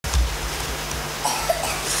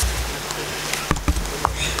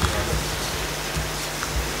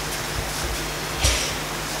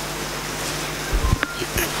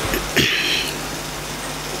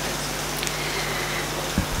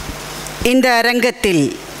இந்த அரங்கத்தில்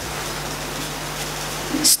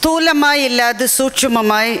ஸ்தூலமாய் இல்லாது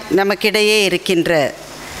சூட்சுமமாய் நமக்கிடையே இருக்கின்ற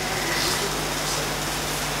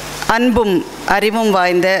அன்பும் அறிவும்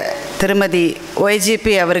வாய்ந்த திருமதி YGP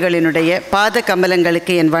அவர்களினுடைய பாத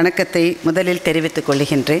கமலங்களுக்கு என் வணக்கத்தை முதலில் தெரிவித்துக்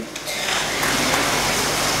கொள்கின்றேன்.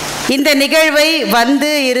 இந்த நிகழ்வை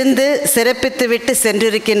வந்து இருந்து சிறப்பித்துவிட்டு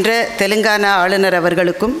சென்றிருக்கின்ற தெலுங்கானா ஆளுநர்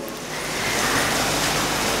அவர்களுக்கும்,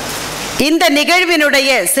 இந்த நிகழ்வினுடைய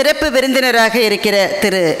சிறப்பு விருந்தினராக இருக்கிற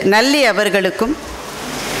திரு நல்லி அவர்களுக்கும்,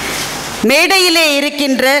 மேடையிலே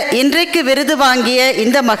இருக்கின்ற இன்றைக்கு விருது வாங்கிய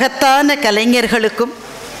இந்த மகத்தான கலைஞர்களுக்கும்,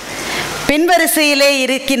 பின்வரிசையிலே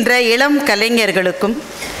இருக்கின்ற இளம் கலைஞர்களுக்கும்,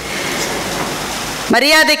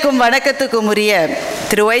 மரியாதைக்கும் வணக்கத்துக்கும் உரிய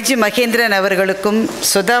திரு YG மகேந்திரன் அவர்களுக்கும்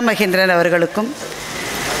சுதா மகேந்திரன் அவர்களுக்கும்,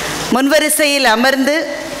 முன்வரிசையில் அமர்ந்து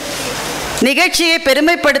நிகழ்ச்சியை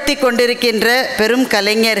பெருமைப்படுத்தி கொண்டிருக்கின்ற பெரும்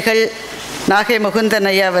கலைஞர்கள் நாகை முகுந்தன்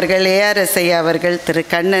ஐயா அவர்கள், ARS ஐயா அவர்கள், திரு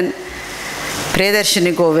கண்ணன்,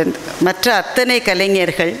 பிரியதர்ஷினி கோவிந்த், மற்ற அத்தனை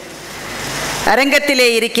கலைஞர்கள், அரங்கத்திலே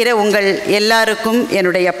இருக்கிற உங்கள் எல்லாருக்கும்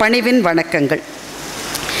என்னுடைய பணிவின் வணக்கங்கள்.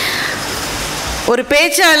 ஒரு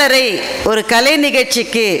பேச்சாளரை ஒரு கலை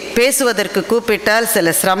நிகழ்ச்சிக்கு பேசுவதற்கு கூப்பிட்டால்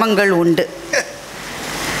சில சிரமங்கள் உண்டு.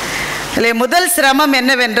 இல்லை, முதல் சிரமம்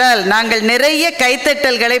என்னவென்றால், நாங்கள் நிறைய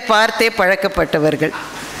கைத்தட்டல்களை பார்த்தே பழக்கப்பட்டவர்கள்.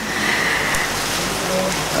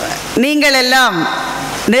 நீங்கள் எல்லாம்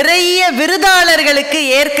நிறைய விருதாளர்களுக்கு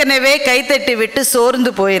ஏற்கனவே கைத்தட்டி விட்டு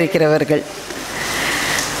சோர்ந்து போயிருக்கிறவர்கள்.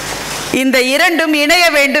 இந்த இரண்டும் இணைய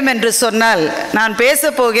வேண்டும் என்று சொன்னால், நான்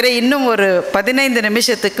பேச போகிற இன்னும் ஒரு 15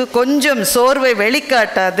 நிமிஷத்துக்கு கொஞ்சம் சோர்வை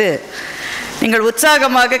வெளிக்காட்டாது நீங்கள்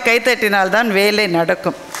உற்சாகமாக கைத்தட்டினால்தான் வேலை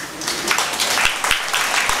நடக்கும்.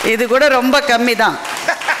 இது கூட ரொம்ப கம்மி தான்.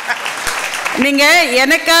 நீங்கள்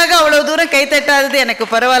எனக்காக அவ்வளோ தூரம் கைத்தட்டாதது எனக்கு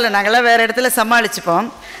பரவாயில்ல, நாங்களாம் வேறு இடத்துல சமாளிச்சுப்போம்.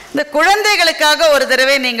 இந்த குழந்தைகளுக்காக ஒரு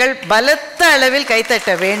தடவை நீங்கள் பலத்த அளவில்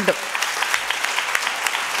கைத்தட்ட வேண்டும்.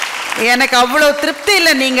 எனக்கு அவ்வளோ திருப்தி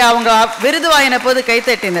இல்லை நீங்கள் அவங்க விருது வாங்கின போது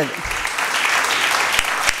கைத்தட்டினது.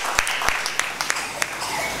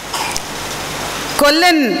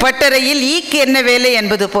 கொல்லன் பட்டறையில் ஈக்கு என்ன வேலை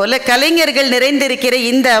என்பது போல கலைஞர்கள் நிறைந்திருக்கிற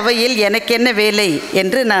இந்த அவையில் எனக்கு என்ன வேலை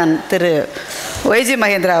என்று நான் திரு YG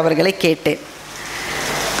மகேந்திரா அவர்களை கேட்டேன்.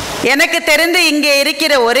 எனக்கு தெரிந்து இங்கே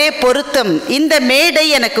இருக்கிற ஒரே பொருத்தம், இந்த மேடை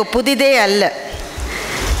எனக்கு புதிதே அல்ல.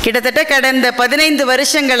 கிட்டத்தட்ட கடந்த 15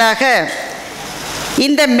 வருஷங்களாக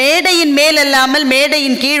இந்த மேடையின் மேல் அல்லாமல்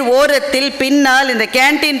மேடையின் கீழ் ஓரத்தில், பின்னால், இந்த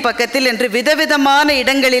கேன்டீன் பக்கத்தில் என்று விதவிதமான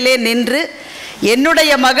இடங்களிலே நின்று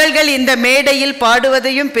என்னுடைய மகள்கள் இந்த மேடையில்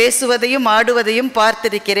பாடுவதையும் பேசுவதையும் ஆடுவதையும்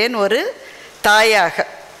பார்த்திருக்கிறேன் ஒரு தாயாக.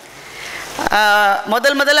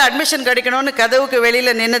 முதல்ல அட்மிஷன் கிடைக்கணும்னு கதவுக்கு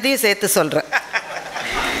வெளியில் நின்னதையும் சேர்த்து சொல்கிறேன்.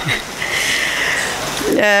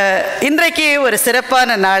 இன்றைக்கு ஒரு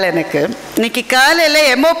சிறப்பான நாள் எனக்கு. இன்னைக்கு காலையில்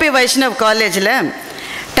MOP வைஷ்ணவ் காலேஜில்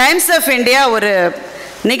டைம்ஸ் ஆஃப் இந்தியா ஒரு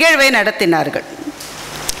நிகழ்வை நடத்தினார்கள்.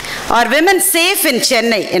 ஆர் விமன் சேஃப் இன்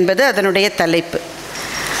சென்னை என்பது அதனுடைய தலைப்பு.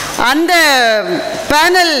 அந்த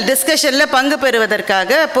பேனல் டிஸ்கஷனில் பங்கு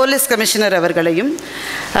பெறுவதற்காக போலீஸ் கமிஷனர் அவர்களையும்,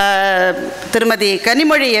 திருமதி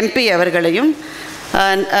கனிமொழி MP அவர்களையும்,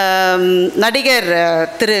 நடிகர்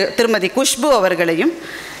திருமதி குஷ்பு அவர்களையும்,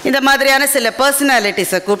 இந்த மாதிரியான சில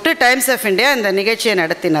பர்சனாலிட்டிஸை கூப்பிட்டு டைம்ஸ் ஆஃப் இந்தியா இந்த நிகழ்ச்சியை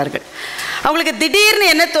நடத்தினார்கள். அவங்களுக்கு திடீர்னு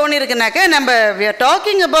என்ன தோணியிருக்குனாக்கா, நம்ம we are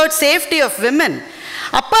talking about safety of women.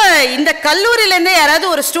 அப்போ இந்த கல்லூரியிலேருந்தே யாராவது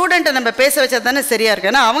ஒரு ஸ்டூடெண்ட்டை நம்ம பேச வச்சா தானே சரியாக இருக்கு.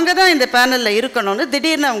 ஏன்னா அவங்க தான் இந்த பேனலில் இருக்கணும்னு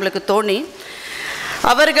திடீர்னு அவங்களுக்கு தோணி,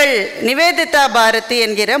 அவர்கள் நிவேதிதா பாரதி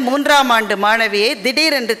என்கிற 3ஆம் ஆண்டு மாணவியை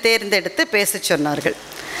திடீரென்று தேர்ந்தெடுத்து பேச சொன்னார்கள்.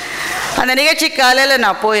 அந்த நிகழ்ச்சி காலையில்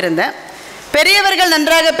நான் போயிருந்தேன். பெரியவர்கள்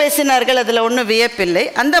நன்றாக பேசினார்கள், அதில் ஒன்றும் வியப்பில்லை.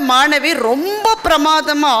 அந்த மாணவி ரொம்ப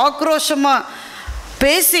பிரமாதமாக ஆக்ரோஷமாக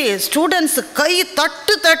பேசி ஸ்டூடெண்ட்ஸு கை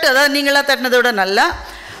தட்டு, அதாவது நீங்களாக தட்டினதோட நல்லா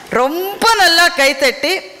ரொம்ப நல்லா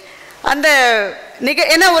கைத்தட்டி அந்த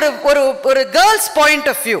ஏன்னா ஒரு girls point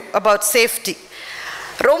of view about safety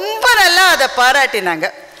ரொம்ப நல்லா அதை பாராட்டினாங்க.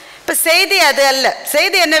 இப்போ செய்தி அது அல்ல.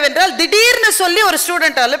 செய்தி என்னவென்றால், திடீர்னு சொல்லி ஒரு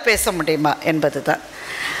ஸ்டூடெண்ட்டால் பேச முடியுமா என்பது தான்.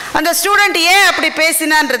 அந்த ஸ்டூடெண்ட் ஏன் அப்படி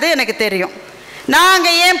பேசினான்றது எனக்கு தெரியும். நான்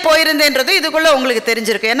அங்கே ஏன் போயிருந்தேன்றது இதுக்குள்ளே உங்களுக்கு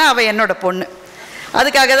தெரிஞ்சிருக்கும். ஏன்னா அவள் என்னோட பொண்ணு,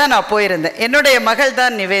 அதுக்காக தான் நான் போயிருந்தேன். என்னுடைய மகள்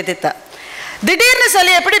தான் நிவேதிதா. திடீர்னு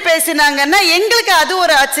சொல்லி எப்படி பேசினாங்கன்னா எங்களுக்கு அது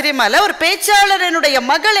ஒரு ஆச்சரியமா இல்லை. ஒரு பேச்சாளரனுடைய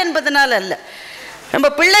மகள் என்பதனால அல்ல. நம்ம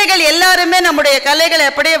பிள்ளைகள் எல்லாருமே நம்முடைய கலைகளை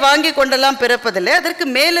அப்படியே வாங்கி கொண்டெல்லாம் பிறப்பதில்லை. அதற்கு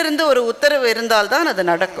மேலிருந்து ஒரு உத்தரவு இருந்தால்தான் அது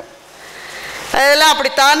நடக்கும். அதெல்லாம் அப்படி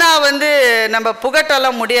தானாக நம்ம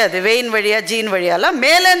புகட்டெல்லாம் முடியாது. வெயின் வழியாக ஜீன் வழியாலாம்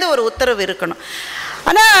மேலேருந்து ஒரு உத்தரவு இருக்கணும்.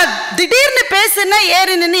 ஆனால் திடீர்னு பேசுனா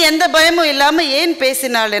ஏறி நின்று எந்த பயமும் இல்லாமல் ஏன்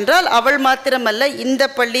பேசினாள் என்றால், அவள் மாத்திரமல்ல, இந்த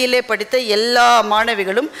பள்ளியிலே படித்த எல்லா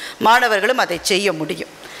மாணவிகளும் மாணவர்களும் அதை செய்ய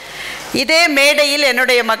முடியும். இதே மேடையில்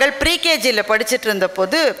என்னுடைய மகள் ப்ரீகேஜியில் படிச்சுட்டு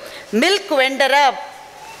இருந்தபோது மில்க் வெண்டராக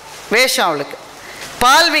வேஷம், அவளுக்கு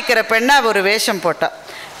பால் விற்கிற பெண்ணாக ஒரு வேஷம் போட்டாள்.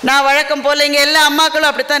 நான் வழக்கம் போல் இங்கே எல்லா அம்மாக்களும்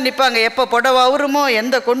அப்படித்தான் நிற்பாங்க, எப்போ புடவை உருமோ,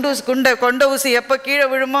 எந்த கொண்ட ஊசி எப்போ கீழே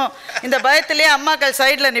விழுமோ, இந்த பயத்திலேயே அம்மாக்கள்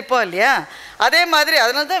சைடில் நிற்போம் இல்லையா. அதே மாதிரி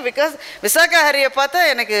அதனால தான் விசாகா ஹரியை பார்த்தா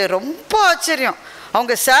எனக்கு ரொம்ப ஆச்சரியம்.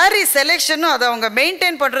 அவங்க சாரீ செலெக்ஷனும் அதை அவங்க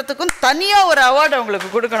மெயின்டைன் பண்ணுறதுக்கும் தனியாக ஒரு அவார்டு அவங்களுக்கு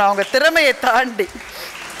கொடுக்கணும், அவங்க திறமையை தாண்டி.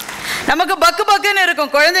 நமக்கு பக்குன்னு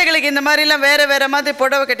இருக்கும் குழந்தைகளுக்கு இந்த மாதிரிலாம் வேறு மாதிரி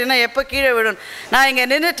புடவை கட்டினா எப்போ கீழே விடும். நான் இங்கே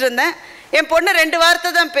நின்றுட்டு இருந்தேன், என் பொண்ணு 2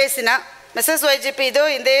 வார்த்தை தான் பேசினா. மிஸ்ஸஸ் ஒய்ஜிபி இதோ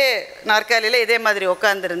இதே நாற்காலியில் இதே மாதிரி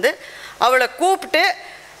உட்காந்துருந்து அவளை கூப்பிட்டு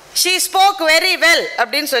ஷீ ஸ்போக் வெரி வெல்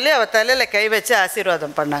அப்படின்னு சொல்லி அவள் தலையில் கை வச்சு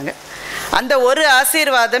ஆசீர்வாதம் பண்ணாங்க. அந்த ஒரு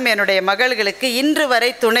ஆசீர்வாதம் என்னுடைய மகள்களுக்கு இன்று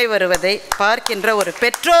வரை துணை வருவதை பார்க்கின்ற ஒரு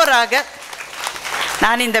பெற்றோராக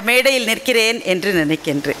நான் இந்த மேடையில் நிற்கிறேன் என்று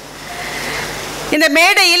நினைக்கின்றேன். இந்த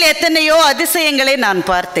மேடையில் எத்தனையோ அதிசயங்களை நான்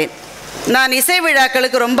பார்த்தேன். நான் இசை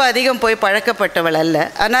விழாக்களுக்கு ரொம்ப அதிகம் போய் பழக்கப்பட்டவள் அல்ல.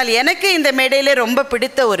 ஆனால் எனக்கு இந்த மேடையிலே ரொம்ப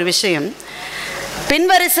பிடித்த ஒரு விஷயம்,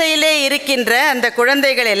 பின்வரிசையிலே இருக்கின்ற அந்த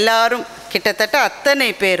குழந்தைகள் எல்லாரும் கிட்டத்தட்ட அத்தனை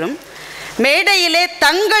பேரும் மேடையிலே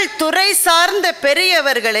தங்கள் துறை சார்ந்த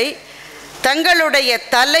பெரியவர்களை தங்களுடைய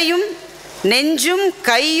தலையும் நெஞ்சும்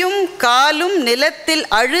கையும் காலும் நிலத்தில்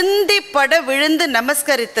அழுந்திப்பட விழுந்து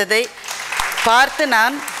நமஸ்கரித்ததை பார்த்து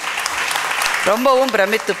நான் ரொம்பவும்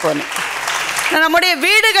பிரமித்து போனேன். நம்முடைய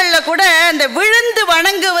வீடுகளில் கூட அந்த விழுந்து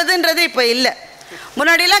வணங்குவதுன்றது இப்போ இல்லை.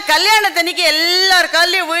 முன்னாடிலாம் கல்யாணத்தன்னைக்கு எல்லார்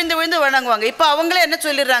காலையும் விழுந்து வணங்குவாங்க. இப்போ அவங்களே என்ன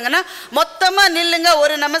சொல்லிடுறாங்கன்னா, மொத்தமாக நில்லுங்க,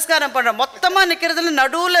 ஒரு நமஸ்காரம் பண்ணுறோம். மொத்தமாக நிற்கிறதுல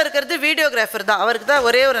நடுவில் இருக்கிறது வீடியோகிராஃபர் தான், அவருக்கு தான்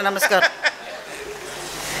ஒரே ஒரு நமஸ்காரம்.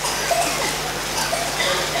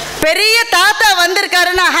 பெரிய தாத்தா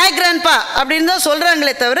வந்திருக்காருன்னா ஹாய் கிராண்ட்பா அப்படின்னு தான்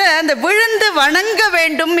சொல்கிறாங்களே தவிர அந்த விழுந்து வணங்க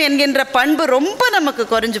வேண்டும் என்கின்ற பண்பு ரொம்ப நமக்கு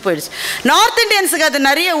குறைஞ்சி போயிடுச்சு. நார்த் இண்டியன்ஸுக்கு அது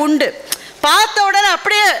நிறைய உண்டு. பார்த்த உடனே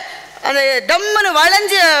அப்படியே அந்த டம்முன்னு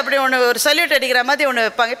வளைஞ்சு அப்படி ஒன்று ஒரு சல்யூட் அடிக்கிற மாதிரி ஒன்று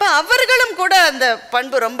வைப்பாங்க. இப்போ அவர்களும் கூட அந்த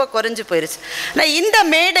பண்பு ரொம்ப குறைஞ்சி போயிடுச்சு. நான் இந்த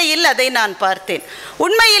மேடையில் அதை நான் பார்த்தேன்.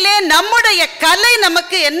 உண்மையிலே நம்முடைய கலை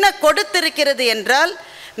நமக்கு என்ன கொடுத்திருக்கிறது என்றால்,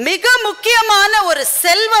 மிக முக்கியமான ஒரு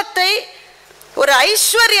செல்வத்தை, ஒரு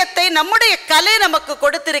ஐஸ்வர்யத்தை நம்முடைய கலை நமக்கு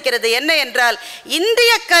கொடுத்திருக்கிறது. என்ன என்றால்,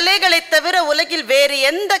 இந்திய கலைகளை தவிர உலகில் வேறு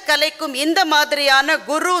எந்த கலைக்கும் இந்த மாதிரியான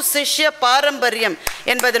குரு சிஷ்ய பாரம்பரியம்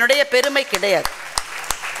என்பதனுடைய பெருமை கிடையாது.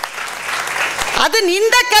 அது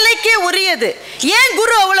இந்த கலைக்கே உரியது. ஏன்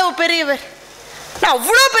குரு அவ்வளவு பெரியவர்? நான்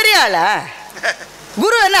அவ்வளோ பெரிய ஆளா?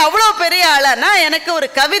 குரு என்ன அவ்வளோ பெரிய ஆளானா, எனக்கு ஒரு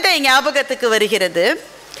கவிதை ஞாபகத்துக்கு வருகிறது.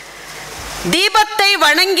 தீபத்தை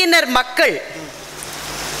வணங்கினர் மக்கள்,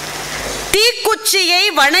 தீக்குச்சியை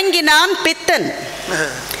வணங்கினான் பித்தன்.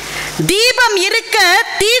 தீபம் இருக்க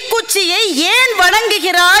தீக்குச்சியை ஏன்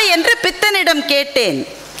வணங்குகிறாய் என்று பித்தனிடம் கேட்டேன்.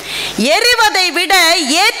 எரிவதை விட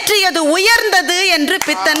ஏற்றியது உயர்ந்தது என்று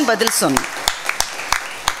பித்தன் பதில் சொன்னான்.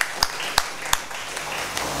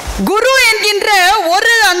 குரு என்கின்ற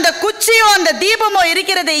ஒரு அந்த குச்சியோ அந்த தீபமோ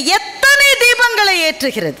இருக்கிறது, எத்தனை தீபங்களை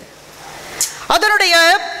ஏற்றுகிறது. அதனுடைய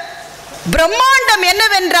பிரம்மாண்டம்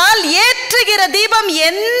என்னவென்றால், ஏற்றுகிற தீபம்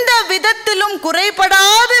எந்த விதத்திலும்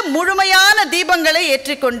குறைபடாத முழுமையான தீபங்களை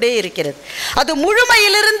ஏற்றிக்கொண்டே இருக்கிறது. அது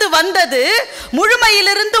முழுமையிலிருந்து வந்தது,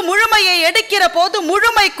 முழுமையிலிருந்து முழுமையை எடுக்கிற போது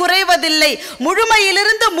முழுமை குறைவதில்லை,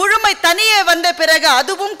 முழுமையிலிருந்து முழுமை தனியே வந்த பிறகு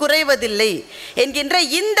அதுவும் குறைவதில்லை என்கின்ற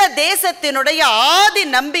இந்த தேசத்தினுடைய ஆதி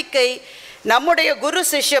நம்பிக்கை நம்முடைய குரு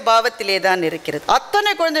சிஷ்ய பாவத்திலே தான் இருக்கிறது.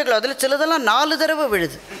 அத்தனை குழந்தைகள், அதில் சிலதெல்லாம் 4 தடவை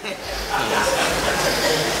விழுது,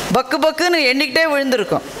 பக்குன்னு எண்ணிக்கிட்டே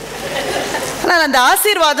விழுந்திருக்கும். ஆனால் அந்த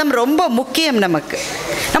ஆசீர்வாதம் ரொம்ப முக்கியம் நமக்கு.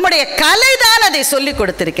 நம்முடைய கலை தான் அதை சொல்லிக்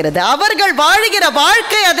கொடுத்திருக்கிறது. அவர்கள் வாழ்கிற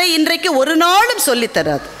வாழ்க்கை அதை இன்றைக்கு ஒரு நாளும்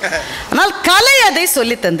சொல்லித்தராது, ஆனால் கலை அதை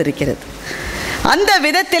சொல்லி தந்திருக்கிறது. அந்த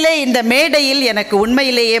விதத்திலே இந்த மேடையில் எனக்கு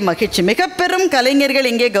உண்மையிலேயே மகிழ்ச்சி. மிக பெரும்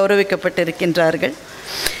கலைஞர்கள் இங்கே கௌரவிக்கப்பட்டிருக்கின்றார்கள்.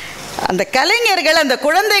 அந்த கலைஞர்கள் அந்த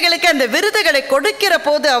குழந்தைகளுக்கு அந்த விருதுகளை கொடுக்கிற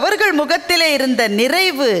போது அவர்கள் முகத்திலே இருந்த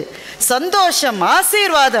நிறைவு, சந்தோஷம்,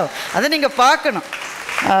 ஆசீர்வாதம், அதை நீங்கள் பார்க்கணும்.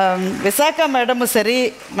 விசாகா மேடமும் சரி,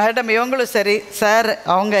 மேடம் இவங்களும் சரி, சார்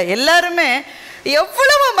அவங்க எல்லாருமே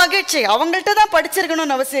எவ்வளவு மகிழ்ச்சி. அவங்கள்ட்ட தான்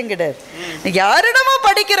படிச்சிருக்கணும்னு அவசியம் கிடையாது, யாரிடமோ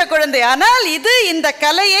படிக்கிற குழந்தை. ஆனால் இது இந்த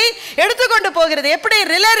கலையை எடுத்துக்கொண்டு போகிறது. எப்படி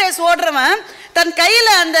ரிலே ரேஸ் ஓடுறவன் தன்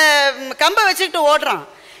கையில் அந்த கம்பை வச்சுக்கிட்டு ஓடுறான்,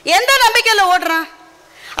 எந்த நம்பிக்கையில் ஓடுறான்?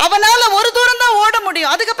 அவனால் ஒரு தூரம் தான் ஓட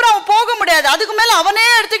முடியும், அதுக்கப்புறம் அவன் போக முடியாது. அதுக்கு மேலே அவனே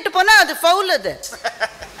எடுத்துக்கிட்டு போனால் அது ஃபவுல். அது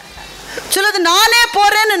சொல்லுது, நானே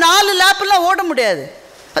போகிறேன்னு 4 லேப்லாம் ஓட முடியாது.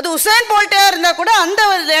 அது உசேன் போல்ட்டே இருந்தால் கூட அந்த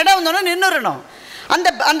இடம் வந்தோன்னா நின்றுடணும். அந்த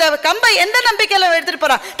அந்த கம்பை எந்த நம்பிக்கையில் எடுத்துகிட்டு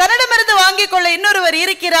போகிறான்? தன்னிடமிருந்து வாங்கிக் கொள்ள இன்னொருவர்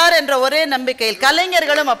இருக்கிறார் என்ற ஒரே நம்பிக்கையில்.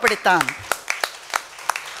 கலைஞர்களும் அப்படித்தான்.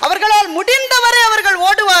 அவர்களால் முடிந்தவரை அவர்கள்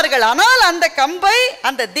ஓடுவார்கள். ஆனால் அந்த கம்பை,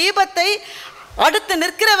 அந்த தீபத்தை அடுத்து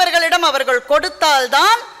நிற்கிறவர்களிடம் அவர்கள்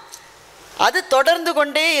கொடுத்தால்தான் அது தொடர்ந்து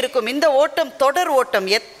கொண்டே இருக்கும். இந்த ஓட்டம் தொடர் ஓட்டம்,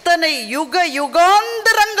 எத்தனை யுக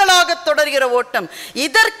யுகாந்திரங்களாக தொடர்கிற ஓட்டம்,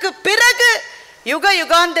 இதற்கு பிறகு யுக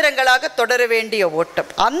யுகாந்திரங்களாக தொடர வேண்டிய ஓட்டம்.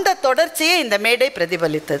 அந்த தொடர்ச்சியை இந்த மேடை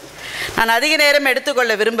பிரதிபலித்தது. நான் அதிக நேரம்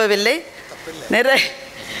எடுத்துக்கொள்ள விரும்பவில்லை.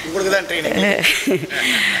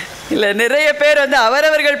 இல்லை, நிறைய பேர்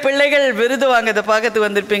அவரவர்கள் பிள்ளைகள் விருது வாங்கதை பார்க்கறதுக்கு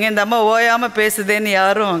வந்திருப்பீங்க. இந்த அம்மா ஓயாமல் பேசுதேன்னு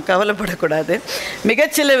யாரும் கவலைப்படக்கூடாது.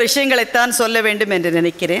 மிகச்சில விஷயங்களைத்தான் சொல்ல வேண்டும் என்று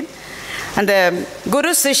நினைக்கிறேன். அந்த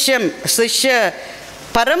குரு சிஷ்ய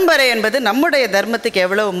பரம்பரை என்பது நம்முடைய தர்மத்துக்கு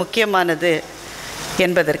எவ்வளவு முக்கியமானது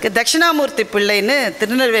என்பதற்கு தட்சிணாமூர்த்தி பிள்ளைன்னு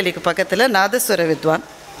திருநெல்வேலிக்கு பக்கத்தில் நாதஸ்வர வித்வான்,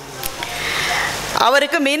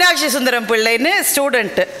 அவருக்கு மீனாட்சி சுந்தரம் பிள்ளைன்னு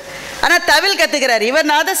ஸ்டூடெண்ட்டு. ஆனால் தவில் கற்றுக்கிறார். இவர்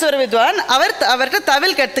நாதஸ்வர வித்வான், அவர்கிட்ட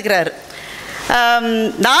தவில் கற்றுக்கிறார்.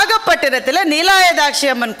 நாகப்பட்டினத்தில் நீலாயதாட்சி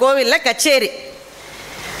அம்மன் கோவிலில் கச்சேரி.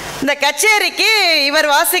 இந்த கச்சேரிக்கு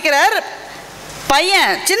இவர் வாசிக்கிறார்.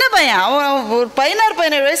 பையன், சின்ன பையன், அவன் ஒரு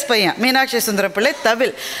 16-17 வயசு பையன், மீனாட்சி சுந்தரம் பிள்ளை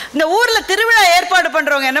தவில். இந்த ஊரில் திருவிழா ஏற்பாடு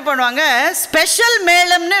பண்ணுறவங்க என்ன பண்ணுவாங்க, ஸ்பெஷல்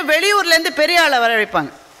மேளம்னு வெளியூர்லேருந்து பெரிய ஆளை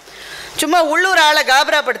வரவழைப்பாங்க. சும்மா உள்ளூர் ஆளை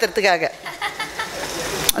காபராப்படுத்துறதுக்காக.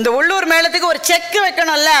 அந்த உள்ளூர் மேளத்துக்கு ஒரு செக்கு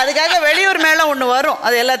வைக்கணும்ல, அதுக்காக வெளியூர் மேளம் ஒன்று வரும்.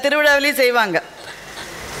 அது எல்லா திருவிழாவிலையும் செய்வாங்க.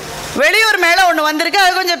 வெளியூர் மேளம் ஒன்று வந்திருக்கு,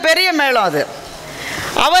 அது கொஞ்சம் பெரிய மேளம். அது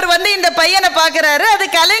அவர் இந்த பையனை பார்க்குறாரு. அது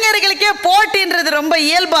கலைஞர்களுக்கே போட்டின்றது ரொம்ப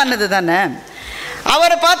இயல்பானது தானே.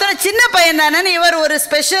 அவரை பார்த்தோன்னா சின்ன பையன் தானேன்னு இவர் ஒரு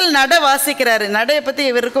ஸ்பெஷல் நடை வாசிக்கிறாரு. நடையை பற்றி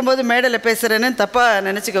இவர் இருக்கும்போது மேடையில் பேசுகிறேன்னு தப்பாக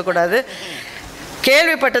நினச்சிக்க கூடாது,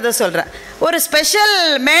 கேள்விப்பட்டதை சொல்கிறேன். ஒரு ஸ்பெஷல்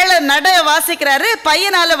மேலே நடை வாசிக்கிறாரு.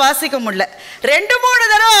 பையனால் வாசிக்க முடியல. 2-3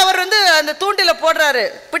 தடவை அவர் அந்த தூண்டில் போடுறாரு,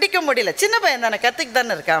 பிடிக்க முடியல. சின்ன பையன் தானே, கற்றுக்கு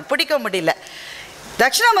தானே இருக்கான், பிடிக்க முடியல.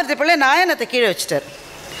 தட்சிணாமூர்த்தி பிள்ளை நாயனத்தை கீழே வச்சுட்டார்.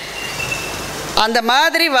 அந்த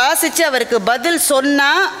மாதிரி வாசித்து அவருக்கு பதில்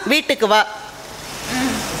சொன்னால் வீட்டுக்கு வா,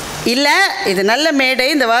 இல்லை இது நல்ல மேடை,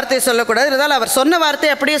 இந்த வார்த்தையை சொல்லக்கூடாது, இருந்தாலும் அவர் சொன்ன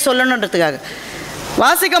வார்த்தையை அப்படியே சொல்லணுன்றதுக்காக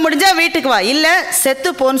வாசிக்க முடிஞ்சால் வீட்டுக்கு வா, இல்லை செத்து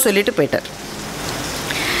போன்னு சொல்லிட்டு போயிட்டார்.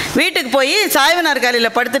 வீட்டுக்கு போய் சாய்வனார்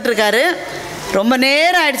காலையில் படுத்துட்ருக்காரு. ரொம்ப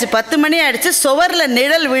நேரம் ஆயிடுச்சு, 10 மணி ஆயிடுச்சு. சுவரில்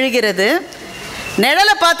நிழல் விழுகிறது.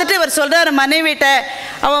 நிழலை பார்த்துட்டு இவர் சொல்கிறார் மனைவிட்ட,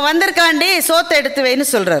 அவன் வந்திருக்காண்டி சோத்தை எடுத்து வைன்னு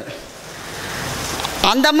சொல்கிறார்.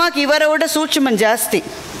 அந்த அம்மாவுக்கு இவரை விட சூட்சுமம் ஜாஸ்தி.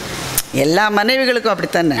 எல்லா மனைவிகளுக்கும்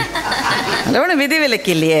அப்படித்தானே, அதோட விதிவிலக்கு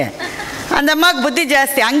இல்லையே. அந்த அம்மாவுக்கு புத்தி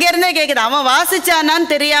ஜாஸ்தி. அங்கேருந்தே கேட்குது, அவன் வாசிச்சானான்னு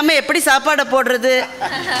தெரியாமல் எப்படி சாப்பாடை போடுறது.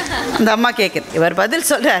 அந்த அம்மா கேட்குது. இவர் பதில்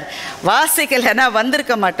சொல்கிறார், வாசிக்கலைன்னா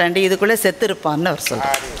வந்திருக்க மாட்டாண்டி, இதுக்குள்ளே செத்துருப்பான்னு அவர்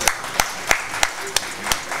சொல்கிறார்.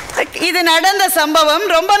 இது நடந்த சம்பவம்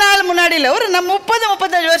ரொம்ப நாள் முன்னாடி இல்லை, ஒரு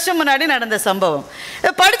 30-35 வருஷம் முன்னாடி நடந்த சம்பவம்.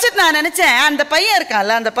 படிச்சுட்டு நான் நினச்சேன், அந்த பையன்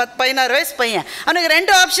இருக்கான்ல, அந்த 16 வயசு பையன், அவனுக்கு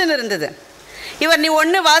 2 ஆப்ஷன் இருந்தது. இவர் நீ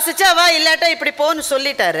ஒன்று வாசிச்சா வா, இல்லாட்டா இப்படி போன்னு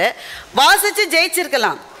சொல்லிட்டாரு. வாசித்து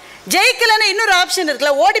ஜெயிச்சிருக்கலாம், ஜெயிக்கலன்னா இன்னொரு ஆப்ஷன்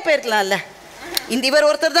இருக்குல்ல, ஓடி போயிருக்கலாம்ல. இவர்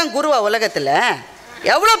ஒருத்தர் தான் குருவா உலகத்தில்.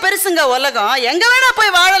 எவ்வளோ பெருசுங்க உலகம், எங்கே வேணா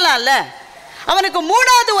போய் வாழலாம்ல. அவனுக்கு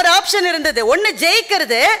 3வது ஒரு ஆப்ஷன் இருந்தது. ஒன்று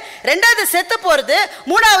ஜெயிக்கிறது, 2வது செத்து போகிறது,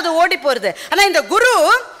 3வது ஓடி போகிறது. ஆனால் இந்த குரு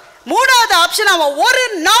 3வது ஆப்ஷன் அவன் ஒரு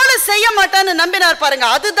நாள் செய்ய மாட்டான்னு நம்பினார் பாருங்க.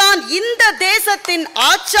 அதுதான் இந்த தேசத்தின்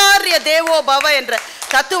ஆச்சாரிய தேவோ பவ என்ற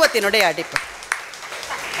தத்துவத்தினுடைய அடிப்படை.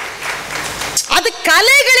 அது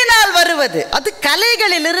கலைகளினால் வருவது, அது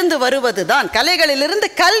கலைகளிலிருந்து வருவது தான். கலைகளிலிருந்து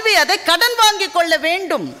கல்வி, அதை கடன் வாங்கி கொள்ள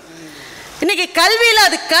வேண்டும். இன்னைக்கு கல்வியில்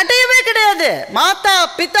அது கிடையவே கிடையாது. மாதா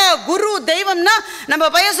பிதா குரு தெய்வம்னா நம்ம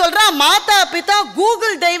பையன் சொல்றான், மாதா பிதா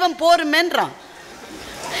கூகுள் தெய்வம் போருமேன்றான்.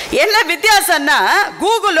 என்ன வித்தியாசம்னா,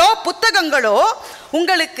 கூகுளோ புத்தகங்களோ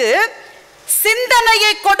உங்களுக்கு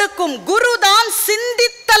சிந்தனையை கொடுக்கும், குரு தான்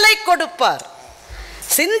சிந்தித்தலை கொடுப்பார்.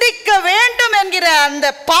 சிந்திக்க வேண்டும் என்கிற அந்த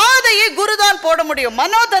பாதையை குருதான் போட முடியும்.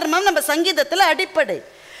 மனோதர்மம் நம்ம சங்கீதத்தில் அடிப்படை.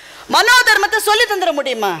 மனோதர்மத்தை சொல்லி தந்துட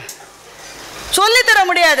முடியுமா? சொல்லி தர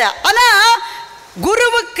முடியாது. ஆனா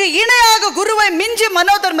குருவுக்கு இணையாக, குருவை மிஞ்சி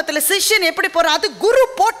மனோதர்மத்தில் சிஷ்யன் எப்படி போறான், அது குரு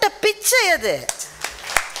போட்ட பிச்சை. அது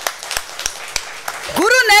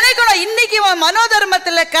குரு நினைக்கணும். இன்னைக்கு இவன்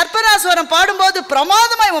மனோதர்மத்தில் கற்பனாஸ்வரம் பாடும்போது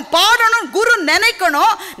பிரமாதமா இவன் பாடணும், குரு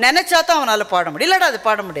நினைக்கணும். நினைச்சா தான் அவனால பாட முடியும், இல்லடா அது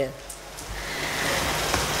பாட முடியாது.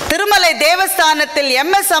 திருமலை தேவஸ்தானத்தில்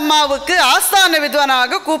MS அம்மாவுக்கு ஆஸ்தான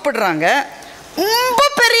வித்வானாக கூப்பிடுறாங்க. ரொம்ப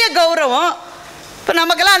பெரிய கௌரவம். இப்போ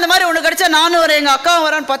நமக்கெல்லாம் அந்த மாதிரி ஒன்று கிடச்சா, நானும் வரேன், எங்கள் அக்காவும்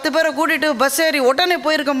வரேன், 10 பேரை கூட்டிகிட்டு பஸ் ஏறி உடனே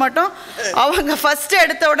போயிருக்க மாட்டோம். அவங்க ஃபஸ்ட்டு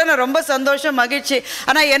எடுத்த உடனே ரொம்ப சந்தோஷம், மகிழ்ச்சி.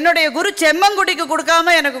 ஆனால் என்னுடைய குரு செம்மங்குடிக்கு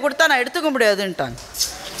கொடுக்காம எனக்கு கொடுத்தா நான் எடுத்துக்க முடியாதுன்ட்டாங்க.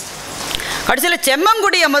 கடைசியில்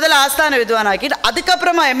செம்மங்குடியை முதல்ல ஆஸ்தான வித்வானாக்கிட்டு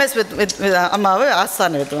அதுக்கப்புறமா MS அம்மாவை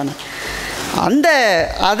ஆஸ்தான வித்வானா.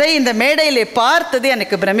 அதை இந்த மேடையில் பார்த்தது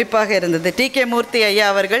எனக்கு பிரமிப்பாக இருந்தது. டி.கே. மூர்த்தி ஐயா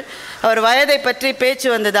அவர்கள் அவர் வயதை பற்றி பேச்சு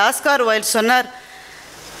வந்தது. ஆஸ்கார் வைல்ட் சொன்னார்,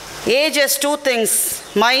 age is 2 things,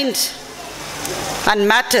 mind and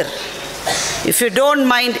matter. If you don't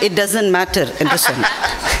mind it doesn't matter என்று சொன்னார்.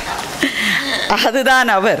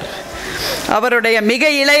 அதுதான் அவருடைய மிக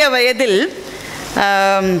இளைய வயதில்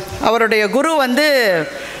அவருடைய குரு வந்து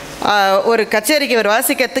ஒரு கச்சேரிக்கு இவர்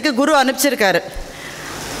வாசிக்கிறதுக்கு குரு அனுப்பிச்சிருக்காரு.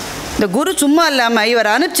 இந்த குரு சும்மா இல்லாமல் இவர்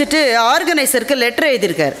அனுப்பிச்சிட்டு ஆர்கனைசருக்கு லெட்டர்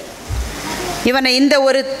எழுதியிருக்கார். இவனை இந்த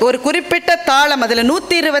ஒரு குறிப்பிட்ட தாளம், அதில்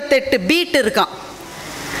 128 பீட் இருக்கான்,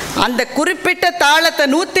 அந்த குறிப்பிட்ட தாளத்தை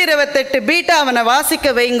 128 பீட்டை அவனை வாசிக்க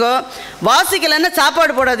வைங்கோ, வாசிக்கலைன்னா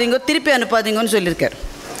சாப்பாடு போடாதீங்கோ, திருப்பி அனுப்பாதீங்கன்னு சொல்லியிருக்கார்.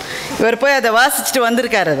 இவர் போய் அதை வாசிச்சுட்டு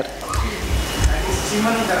வந்திருக்கார். அவர்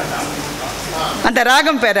அந்த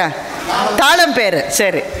ராகம் பேரா, தாளம் பேர்,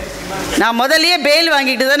 சரி, நான் முதலையே பெயில்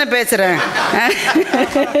வாங்கிட்டு தானே பேசுகிறேன்.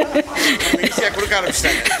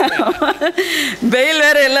 பெயில்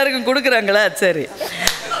வேறு எல்லாருக்கும் கொடுக்குறாங்களா? சரி.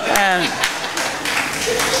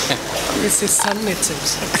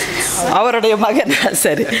 அவருடைய மகன்.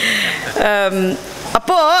 சரி.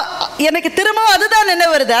 அப்போது எனக்கு திரும்பவும் அதுதான் என்ன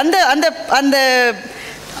வருது, அந்த அந்த அந்த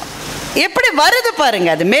எப்படி வருது பாருங்க,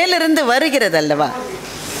 அது மேலிருந்து வருகிறது அல்லவா.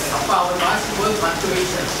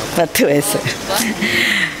 10 வயசு.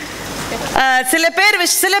 சில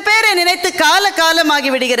பேரை நினைத்து காலமாகி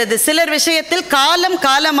விடுகிறது, சிலர் விஷயத்தில்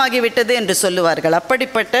காலமாகிவிட்டது என்று சொல்லுவார்கள்.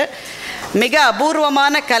 அப்படிப்பட்ட மிக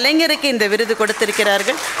அபூர்வமான கலைஞருக்கு இந்த விருது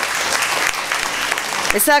கொடுத்திருக்கிறார்கள்.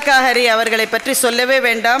 விசாகா ஹரி அவர்களை பற்றி சொல்லவே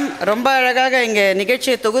வேண்டாம். ரொம்ப அழகாக இங்கே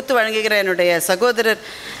நிகழ்ச்சியை தொகுத்து வழங்குகிற என்னுடைய சகோதரர்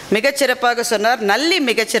மிகச்சிறப்பாக சொன்னார், நல்லி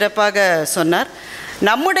மிகச்சிறப்பாக சொன்னார்.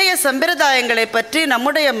 நம்முடைய சம்பிரதாயங்களை பற்றி,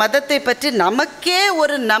 நம்முடைய மதத்தை பற்றி நமக்கே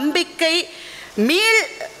ஒரு நம்பிக்கை, மீள்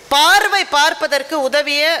பார்வை பார்ப்பதற்கு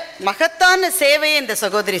உதவிய மகத்தான சேவையை இந்த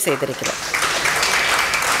சகோதரி செய்திருக்கிறார்.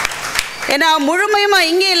 ஏன்னா முழுமையுமா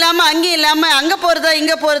இங்கே இல்லாமல் அங்கே இல்லாமல் அங்கே போகிறதா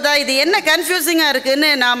இங்கே போகிறதா, இது என்ன கன்ஃபியூசிங்காக இருக்குதுன்னு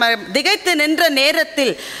நாம் திகைத்து நின்ற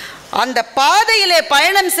நேரத்தில் அந்த பாதையிலே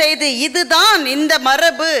பயணம் செய்து இதுதான் இந்த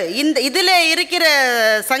மரபு, இதிலே இருக்கிற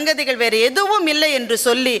சங்கதிகள் வேறு எதுவும் இல்லை என்று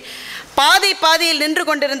சொல்லி பாதியில் நின்று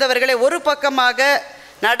கொண்டிருந்தவர்களை ஒரு பக்கமாக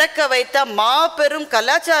நடக்க வைத்த மாபெரும்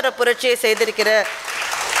கலாச்சார புரட்சியை செய்திருக்கிற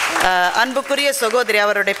அன்புக்குரிய சகோதரி.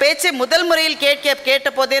 அவருடைய பேச்சை முதல் முறையில் கேட்ட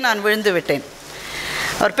போதே நான் விழுந்து விட்டேன்.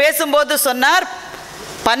 அவர் பேசும்போது சொன்னார்,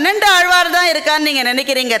 12 ஆழ்வார் தான் இருக்கான்னு நீங்கள்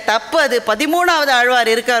நினைக்கிறீங்க, தப்பு. அது 13வது ஆழ்வார்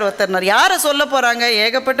இருக்கார் ஒருத்தர். யாரை சொல்ல போகிறாங்க?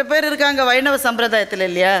 ஏகப்பட்ட பேர் இருக்காங்க வைணவ சம்பிரதாயத்தில்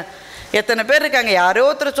இல்லையா, எத்தனை பேர் இருக்காங்க, யாரோ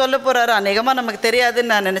ஒருத்தர் சொல்ல போகிறாரு, அநேகமாக நமக்கு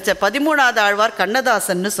தெரியாதுன்னு நான் நினச்சேன். 13வது ஆழ்வார்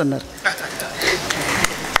கண்ணதாசன்னு சொன்னார்.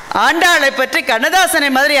 ஆண்டாளை பற்றி கண்ணதாசனை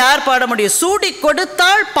மாதிரி யார் பாட முடியும்? சூடி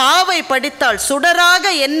கொடுத்தாள், பாவை படித்தாள், சுடராக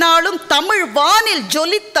என்னாலும் தமிழ் வானில்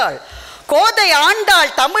ஜொலித்தாள், கோதை ஆண்டாள்,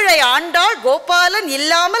 தமிழை ஆண்டாள், கோபாலன்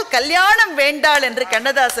இல்லாமல் கல்யாணம் வேண்டாள் என்று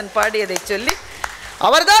கண்ணதாசன் பாடியதை சொல்லி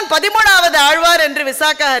அவர்தான் 13வது ஆழ்வார் என்று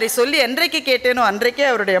விசாகா ஹரி சொல்லி என்றைக்கு கேட்டேனோ அன்றைக்கே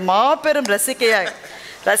அவருடைய மாபெரும்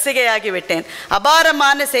ரசிகையாகிவிட்டேன்.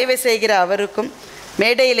 அபாரமான சேவை செய்கிற அவருக்கும்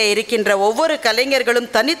மேடையில் இருக்கின்ற ஒவ்வொரு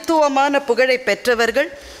கலைஞர்களும் தனித்துவமான புகழை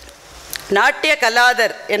பெற்றவர்கள். நாட்டிய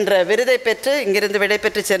கலாதர் என்ற விருதை பெற்று இங்கிருந்து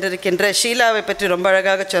விடைபெற்று சென்றிருக்கின்ற ஷீலாவை பற்றி ரொம்ப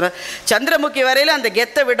அழகாக சொன்னார். சந்திரமுகி வரையில் அந்த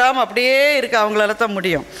கெத்தை விடாமல் அப்படியே இருக்க அவங்களால தான்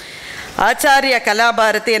முடியும். ஆச்சாரிய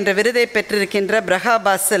கலாபாரதி என்ற விருதை பெற்றிருக்கின்ற பிரகா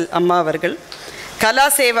பாசல் அம்மா அவர்கள், கலா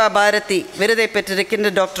சேவா பாரதி விருதை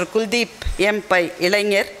பெற்றிருக்கின்ற டாக்டர் குல்தீப் எம் பை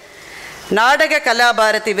இளைஞர், நாடக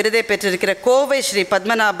கலாபாரதி விருதை பெற்றிருக்கிற கோவை ஸ்ரீ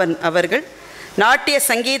பத்மநாபன் அவர்கள், நாட்டிய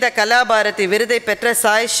சங்கீத கலாபாரதி விருதை பெற்ற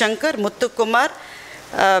சாய் சங்கர், முத்துக்குமார்,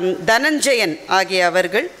 தனஞ்சயன் ஆகிய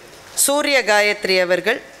அவர்கள், சூரிய காயத்ரி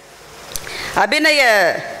அவர்கள், அபிநய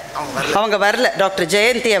அவங்க வரல, டாக்டர்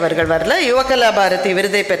ஜெயந்தி அவர்கள் வரல, யுவகலா பாரதி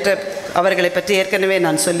விருதை பெற்ற அவர்களை பற்றி ஏற்கனவே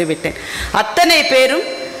நான் சொல்லிவிட்டேன். அத்தனை பேரும்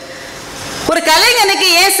ஒரு கலைஞனுக்கு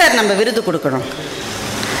ஏன் சார் நம்ம விருது கொடுக்கணும்?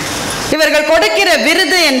 இவர்கள் கொடுக்கிற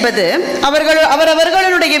விருது என்பது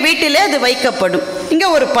அவர்களுடைய வீட்டிலே அது வைக்கப்படும். இங்கே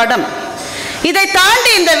ஒரு படம். இதை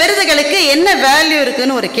தாண்டி இந்த விருதுகளுக்கு என்ன வேல்யூ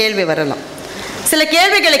இருக்குன்னு ஒரு கேள்வி வரலாம். சில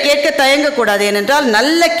கேள்விகளை கேட்க தயங்கக்கூடாது. ஏனென்றால்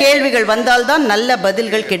நல்ல கேள்விகள் வந்தால்தான் நல்ல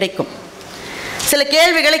பதில்கள் கிடைக்கும். சில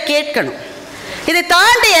கேள்விகளை கேட்கணும். இதை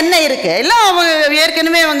தாண்டி என்ன இருக்குது? எல்லாம் அவங்க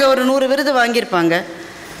ஏற்கனவே அவங்க ஒரு 100 விருது வாங்கியிருப்பாங்க.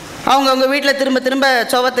 அவங்க வீட்டில் திரும்ப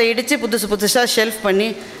சோவத்தை இடித்து புதுசாக ஷெல்ஃப் பண்ணி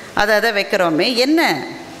அதை வைக்கிறோமே, என்ன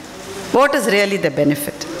what is really the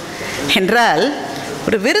benefit என்றால்,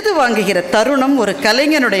 ஒரு விருது வாங்குகிற தருணம் ஒரு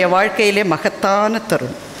கலைஞனுடைய வாழ்க்கையிலே மகத்தான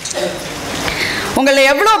தருணம். உங்களை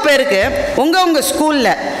எவ்வளோ பேருக்கு உங்கள் ஸ்கூலில்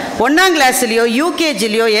 1ஆம் கிளாஸ்லேயோ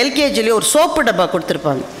யூகேஜிலையோ எல்கேஜிலையோ ஒரு சோப்பு டப்பா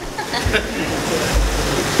கொடுத்துருப்பாங்க.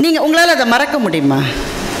 உங்களால் அதை மறக்க முடியுமா?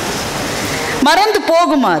 மறந்து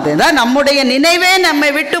போகுமா? அதுதான் நம்முடைய நினைவே நம்மை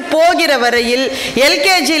விட்டு போகிற வரையில்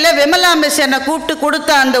எல்கேஜியில் விமலா மிஸ் என்னை கூப்பிட்டு கொடுத்த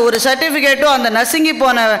அந்த ஒரு சர்டிஃபிகேட்டும் அந்த நசுங்கி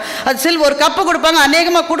போன அது ஒரு கப்பு கொடுப்பாங்க,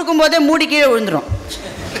 அநேகமாக கொடுக்கும்போதே மூடி கீழே விழுந்துடும்.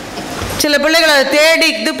 சில பிள்ளைகளை தேடி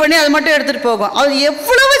இது பண்ணி அது மட்டும் எடுத்துகிட்டு போகும். அது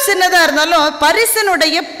எவ்வளவு சின்னதாக இருந்தாலும்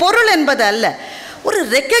பரிசனுடைய பொருள் என்பது அல்ல, ஒரு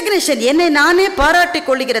ரெக்கக்னிஷன், என்னை நானே பாராட்டிக்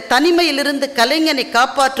கொள்கிற தனிமையிலிருந்து கலைஞனை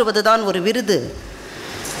காப்பாற்றுவது தான் ஒரு விருது.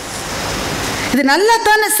 இது நல்லா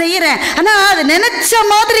தானே செய்கிறேன், ஆனால் அது நினைச்ச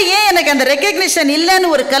மாதிரி ஏன் எனக்கு அந்த ரெக்கக்னிஷன்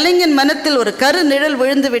இல்லைன்னு ஒரு கலைஞன் மனத்தில் ஒரு கரு நிழல்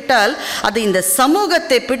விழுந்து விட்டால் அது இந்த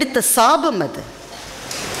சமூகத்தை பிடித்த சாபம். அது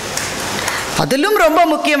அதிலும் ரொம்ப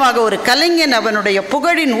முக்கியமாக ஒரு கலைஞன் அவனுடைய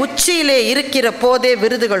புகழின் உச்சியிலே இருக்கிற போதே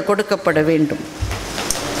விருதுகள் கொடுக்கப்பட வேண்டும்.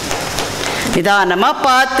 நிதானமாக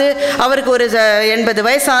பார்த்து அவருக்கு ஒரு 80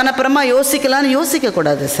 வயசு ஆனப்புறமா யோசிக்கலான்னு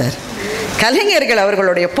யோசிக்கக்கூடாது சார். கலைஞர்கள்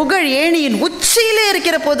அவர்களுடைய புகழ் ஏணியின் உச்சியிலே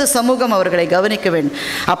இருக்கிற போது சமூகம் அவர்களை கவனிக்க வேண்டும்.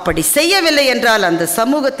 அப்படி செய்யவில்லை என்றால் அந்த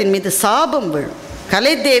சமூகத்தின் மீது சாபம் விழும்.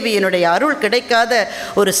 கலைதேவியினுடைய அருள் கிடைக்காத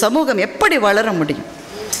ஒரு சமூகம் எப்படி வளர முடியும்?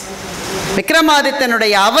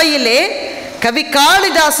 விக்ரமாதித்தனுடைய அவையிலே கவி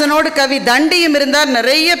காளிதாசனோடு கவி தண்டியும் இருந்தார்,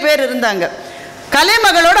 நிறைய பேர் இருந்தாங்க.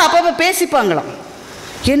 கலைமகளோடு அப்பப்போ பேசிப்பாங்களாம்.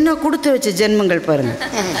 என்ன கொடுத்து வச்ச ஜென்மங்கள் பாருங்க.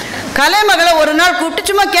 கலைமகளை ஒரு நாள் கூப்பிட்டு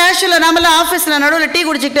சும்மா கேஷுவலாக நாமெல்லாம் ஆஃபீஸில் நடுவில் டீ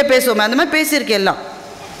குடிச்சிக்கிட்டே பேசுவோமே, அந்த மாதிரி பேசியிருக்கேன் எல்லாம்.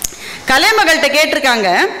 கலைமகள்கிட்ட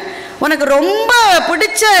கேட்டிருக்காங்க, உனக்கு ரொம்ப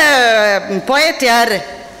பிடிச்ச போயட் யாரு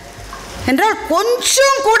என்றால்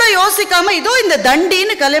கொஞ்சம் கூட யோசிக்காம இதோ இந்த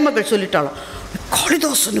தண்டின்னு கலைமகள் சொல்லிட்டாலும்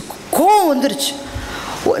காளிதாசனுக்கு கோவம் வந்துருச்சு.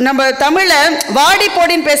 நம்ம தமிழில் வாடி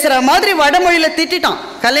போடின்னு பேசுகிற மாதிரி வடமொழியில் திட்டான்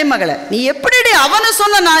கலைமகளை. நீ எப்படி அவனை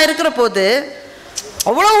சொன்ன நான் இருக்கிற போது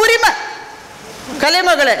அவ்வளோ உரிமை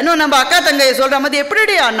கலைமகளை, இன்னும் நம்ம அக்கா தங்கையை சொல்கிற மாதிரி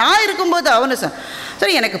எப்படி நான் இருக்கும்போது அவனு சொன்ன.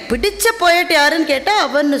 சரி, எனக்கு பிடிச்ச போயிட்டு யாருன்னு கேட்டால்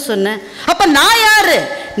அவன்னு சொன்னேன். அப்போ நான் யாரு?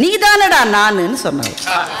 நீ தானடா நானுன்னு சொன்னாங்க.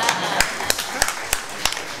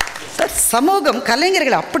 சார், சமூகம்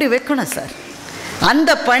கலைஞர்களை அப்படி வைக்கணும் சார். அந்த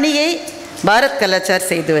பணியை பாரத் கலாச்சார்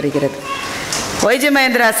செய்து வருகிறது. ஒய்ஜி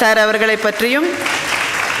மகேந்திரா சார் அவர்களை பற்றியும்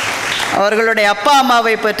அவர்களுடைய அப்பா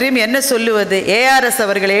அம்மாவை பற்றியும் என்ன சொல்லுவது? ஏஆர்எஸ்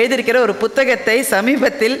அவர்கள் எழுதியிருக்கிற ஒரு புத்தகத்தை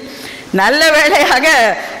சமீபத்தில் நல்ல வேளையாக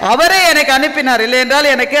அவரே எனக்கு அனுப்பினார். இல்லை என்றால்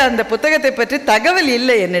எனக்கு அந்த புத்தகத்தை பற்றி தகவல்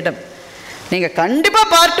இல்லை என்னிடம். நீங்கள்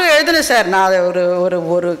கண்டிப்பாக பார்ட் 2 எழுதணும் சார். நான் அதை ஒரு ஒரு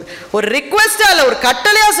ஒரு ஒரு ரிக்வெஸ்ட்டாக இல்லை, ஒரு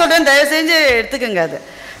கட்டளையாக சொல்கிறேன், தயவு செஞ்சு எடுத்துக்கோங்க. அது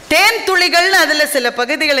தேன் துளிகள்னு அதில் சில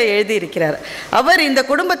பகுதிகளை எழுதியிருக்கிறார். அவர் இந்த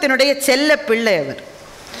குடும்பத்தினுடைய செல்ல பிள்ளை.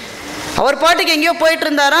 அவர் பாட்டுக்கு எங்கேயோ போயிட்டு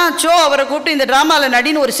இருந்தாராம். அவரை கூப்பிட்டு இந்த ட்ராமாவில்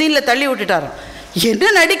நடின்னு ஒரு சீனில் தள்ளி விட்டுட்டாராம். என்ன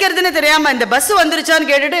நடிக்கிறதுன்னு தெரியாமல் இந்த பஸ் வந்துருச்சான்னு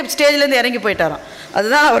கேட்டுட்டு ஸ்டேஜ்லேருந்து இறங்கி போயிட்டாராம்.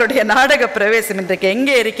 அதுதான் அவருடைய நாடக பிரவேசம். இன்றைக்கு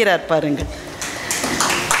எங்கே இருக்கிறார் பாருங்கள்.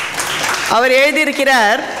 அவர்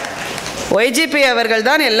எழுதியிருக்கிறார், ஒய்ஜிபி அவர்கள்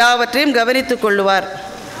தான் எல்லாவற்றையும் கவனித்து கொள்ளுவார்,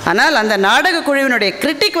 ஆனால் அந்த நாடக குழுவினுடைய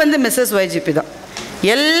கிரிட்டிக் மிஸ்ஸஸ் ஒய்ஜிபி தான்.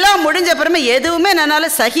 எல்லாம் முடிஞ்ச அப்புறமே எதுவுமே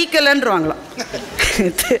என்னால் சகிக்கலைன்றாங்களாம்.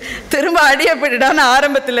 திரும்ப அடியப்பட்டுடான்னு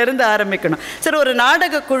ஆரம்பத்திலிருந்து ஆரம்பிக்கணும். சரி, ஒரு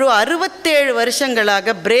நாடக குழு 67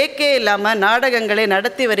 வருஷங்களாக பிரேக்கே இல்லாமல் நாடகங்களை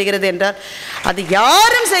நடத்தி வருகிறது என்றால் அது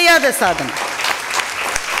யாரும் செய்யாத சாதனை.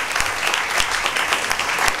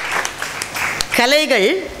 கலைகள்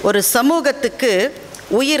ஒரு சமூகத்துக்கு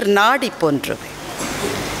உயிர் நாடி போன்றவை.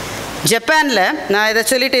 ஜப்பானில், நான் இதை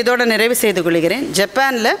சொல்லிட்டு இதோட நிறைவு செய்து கொள்கிறேன்.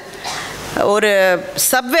 ஜப்பானில் ஒரு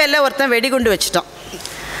சப்வேல ஒருத்தன் வெடிகுண்டு வச்சுட்டான்.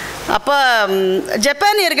 அப்போ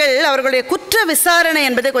ஜப்பானியர்கள் அவர்களுடைய குற்ற விசாரணை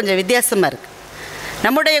என்பது கொஞ்சம் வித்தியாசமாக இருக்குது.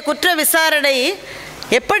 நம்முடைய குற்ற விசாரணை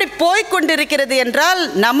எப்படி போய்கொண்டிருக்கிறது என்றால்,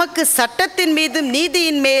 நமக்கு சட்டத்தின் மீதும்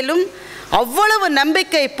நீதியின் மேலும் அவ்வளவு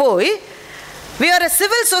நம்பிக்கை போய், we are a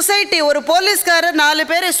civil society. ஒரு போலீஸ்காரர் 4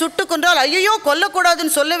 பேரை சுட்டு கொன்றால் ஐயோ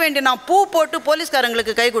கொல்லக்கூடாதுன்னு சொல்ல வேண்டிய நான் பூ போட்டு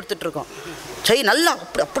போலீஸ்காரங்களுக்கு கை கொடுத்துட்ருக்கோம். சரி, நல்லா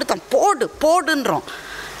அப்படித்தான் போடுன்றோம்.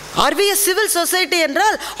 R we a civil society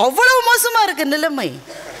என்றால் அவ்வளவு மோசமாக இருக்குது நிலைமை.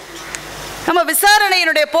 நம்ம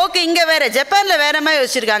விசாரணையினுடைய போக்கு இங்கே வேறு, ஜப்பானில் வேறு மாதிரி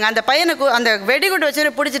வச்சுருக்காங்க. அந்த பையனுக்கு அந்த வெடிகுண்டு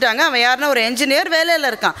வச்சு பிடிச்சிட்டாங்க. அவன் யாருன்னா ஒரு என்ஜினியர் வேலையில்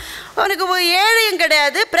இருக்கான். அவனுக்கு ஏழையும்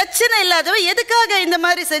கிடையாது, பிரச்சனை இல்லாதவன், எதுக்காக இந்த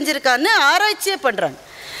மாதிரி செஞ்சுருக்கான்னு ஆராய்ச்சியே பண்ணுறாங்க.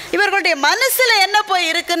 இவர்களுடைய மனசில் என்ன போய்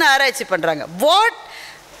இருக்குன்னு ஆராய்ச்சி பண்ணுறாங்க. What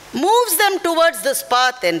moves them towards this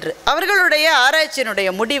path என்று. அவர்களுடைய ஆராய்ச்சியினுடைய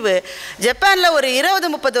முடிவு, ஜப்பானில் ஒரு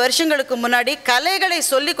 20-30 வருஷங்களுக்கு முன்னாடி கலைகளை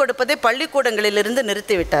சொல்லிக் கொடுப்பதை பள்ளிக்கூடங்களிலிருந்து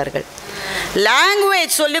நிறுத்திவிட்டார்கள்.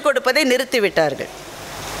 லாங்குவேஜ் சொல்லிக் கொடுப்பதை நிறுத்திவிட்டார்கள்.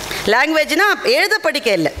 லாங்குவேஜ்னா எழுத படிக்க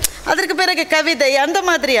இல்லை, அதற்கு பிறகு கவிதை அந்த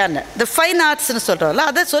மாதிரியான த ஃபைன் ஆர்ட்ஸ்னு சொல்கிறோம்ல,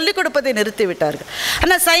 அதை சொல்லிக் கொடுப்பதை நிறுத்தி விட்டார்கள்.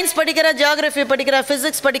 ஆனால் சயின்ஸ் படிக்கிறான், ஜியாகிரஃபி படிக்கிறான்,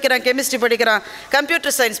 ஃபிசிக்ஸ் படிக்கிறான், கெமிஸ்ட்ரி படிக்கிறான்,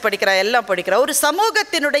 கம்ப்யூட்டர் சயின்ஸ் படிக்கிறான், எல்லாம் படிக்கிறான். ஒரு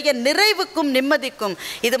சமூகத்தினுடைய நிறைவுக்கும் நிம்மதிக்கும்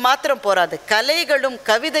இது மாத்திரம் போராது. கலைகளும்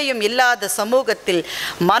கவிதையும் இல்லாத சமூகத்தில்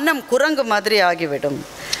மனம் குரங்கு மாதிரி ஆகிவிடும்.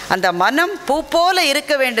 அந்த மனம் பூ போல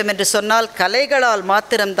இருக்க வேண்டும் என்று சொன்னால் கலைகளால்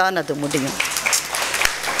மாத்திரம்தான் அது முடியும்.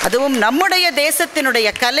 அதுவும் நம்முடைய தேசத்தினுடைய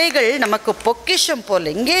கலைகள் நமக்கு பொக்கிஷம்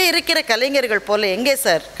போல, இங்கே இருக்கிற கலைஞர்கள் போல எங்கே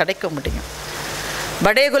சார் கிடைக்க முடியும்?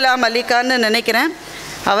 படே குலாம் அலிகான்னு நினைக்கிறேன்,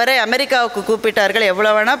 அவரை அமெரிக்காவுக்கு கூப்பிட்டார்கள்.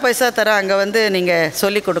 எவ்வளோ வேணால் பைசா தரேன், அங்கே வந்து நீங்கள்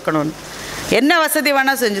சொல்லி கொடுக்கணும்னு. என்ன வசதி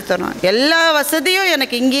வேணால் செஞ்சு தரோம், எல்லா வசதியும்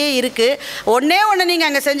எனக்கு இங்கேயே இருக்குது, ஒன்றே ஒன்று நீங்கள்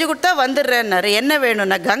அங்கே செஞ்சு கொடுத்தா வந்துடுறேன்னாரு. என்ன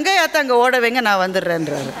வேணும்னா கங்கை ஆற்ற அங்கே ஓட வைங்க, நான்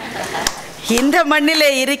வந்துடுறேன்றாரு. இந்த மண்ணிலே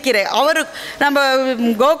இருக்கிற அவர் நம்ம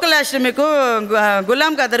கோகுலாஷ்டமிக்கும்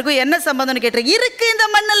குலாம் காதருக்கும் என்ன சம்பந்தம்னு கேட்டேன். இருக்குது இந்த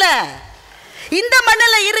மண்ணில், இந்த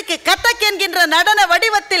மண்ணில் இருக்கு. கதக் என்கின்ற நடன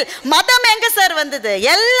வடிவத்தில் மதம் எங்க சார் வந்தது?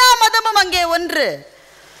 எல்லா மதமும் அங்கே ஒன்று.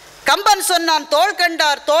 கம்பன் சொன்னான், தோள்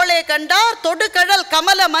கண்டார் தோளே கண்டார், தொடுகடல்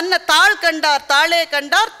கமல மன்ன தாள் கண்டார் தாளே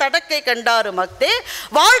கண்டார், தடக்கை கண்டார் மக்தே,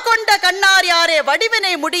 வாழ் கொண்ட கண்ணார் யாரே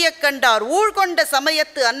வடிவினை முடிய கண்டார், ஊழ் கொண்ட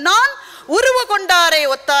சமயத்து அண்ணான் உருவ கொண்டாரே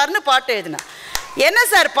ஒத்தார்னு பாட்டு எழுதினான். என்ன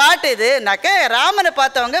சார் பாட்டு இதுனாக்க, ராமனை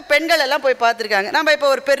பார்த்தவங்க பெண்கள் எல்லாம் போய் பார்த்துருக்காங்க. நம்ம இப்போ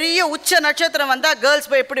ஒரு பெரிய உச்ச நட்சத்திரம் வந்தால் கேர்ள்ஸ்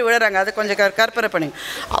போய் எப்படி விழுறாங்க, அதை கொஞ்சம் கற்பனை பண்ணுங்க.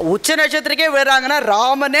 உச்ச நட்சத்திரக்கே விழுறாங்கன்னா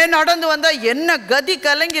ராமனே நடந்து வந்தால் என்ன கதி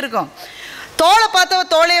கலங்கி இருக்கும். தோளை பார்த்தவ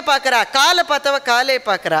தோளையே பார்க்குறா, காலை பார்த்தவ காலே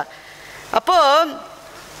பார்க்குறா. அப்போது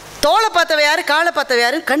தோளை பார்த்தவ யார் காலை பார்த்தவ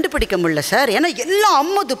யாருன்னு கண்டுபிடிக்க முடியல சார். ஏன்னா எல்லாம்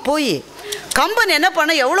அம்முது போய் கம்பன் என்ன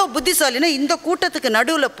பண்ண எவ்வளோ புத்திசாலின்னா, இந்த கூட்டத்துக்கு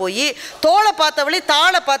நடுவில் போய் தோளை பார்த்தவளையும்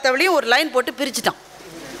தாளை பார்த்தவளையும் ஒரு லைன் போட்டு பிரிச்சுட்டான்.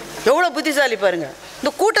 எவ்வளோ புத்திசாலி பாருங்க.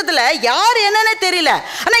 இந்த கூட்டத்தில் யார் என்னன்னே தெரியல,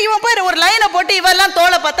 ஆனால் இவன் போய் ஒரு லைனை போட்டு இவெல்லாம்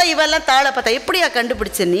தோளை பார்த்தா இவெல்லாம் தாளை பார்த்தா. எப்படியா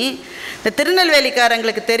கண்டுபிடிச்ச நீ? இந்த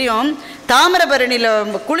திருநெல்வேலிக்காரங்களுக்கு தெரியும்,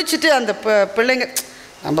 தாமிரபரணியில் குளிச்சுட்டு அந்த பிள்ளைங்க,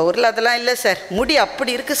 நம்ம ஊரில் அதெல்லாம் இல்லை சார், முடி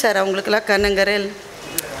அப்படி இருக்குது சார் அவங்களுக்கெல்லாம் கண்ணங்கரையில்.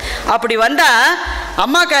 அப்படி வந்தால்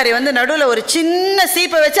அம்மாக்காரி வந்து நடுவில் ஒரு சின்ன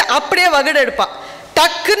சீப்பை வச்சு அப்படியே வகுடு எடுப்பான்,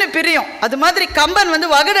 டக்குன்னு பிரியும். அது மாதிரி கம்பன் வந்து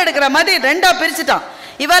வகுடு எடுக்கிற மாதிரி ரெண்டாக பிரிச்சுட்டான்.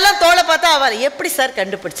 இவெல்லாம் தோளை பார்த்தா அவள். எப்படி சார்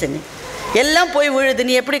கண்டுபிடிச்ச நீ? எல்லாம் போய் விழுது,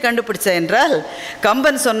 நீ எப்படி கண்டுபிடிச்ச என்றால்,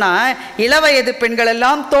 கம்பன் சொன்னால் இளவயது பெண்கள்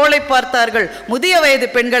எல்லாம் தோளை பார்த்தார்கள், முதிய வயது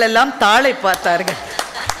பெண்கள் எல்லாம் தாளை பார்த்தார்கள்.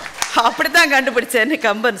 அப்படித்தான் கண்டுபிடிச்சேன்னு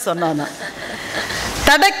கம்பன் சொன்னான்.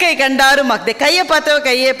 தடக்கை கண்டாரும் மக்தே, கையை பார்த்தவ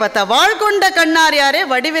கையே பார்த்தா, வாழ் கொண்ட கண்ணார் யாரே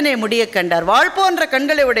வடிவினை முடிய கண்டார். வாழ் போன்ற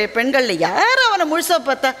கண்களை உடைய பெண்களில் யார் அவனை முழுசா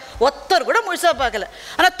பார்த்தா? ஒருத்தர் கூட முழுசா பார்க்கல.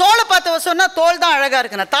 ஆனால் தோளை பார்த்தவ சொன்னால் தோல் தான் அழகாக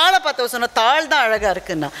இருக்குண்ணா, தாளை பார்த்தவ சொன்னால் தாள் தான் அழகாக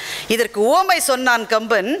இருக்குண்ணா. இதற்கு ஓமை சொன்னான்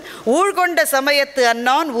கம்பன், ஊழ்கொண்ட சமயத்து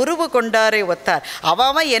அண்ணான் உருவு கொண்டாரே ஒத்தார்.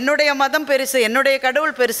 அவன் என்னுடைய மதம் பெருசு, என்னுடைய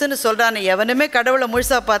கடவுள் பெருசுன்னு சொல்கிறான், எவனுமே கடவுளை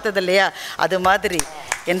முழுசா பார்த்தது இல்லையா? அது மாதிரி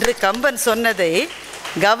என்று கம்பன் சொன்னதை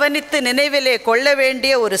கவனித்து நினைவிலே கொள்ள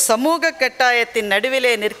வேண்டிய ஒரு சமூக கட்டாயத்தின்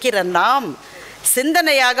நடுவிலே நிற்கிற நாம்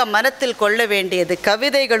சிந்தனையாக மனத்தில் கொள்ள வேண்டியது,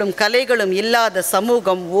 கவிதைகளும் கலைகளும் இல்லாத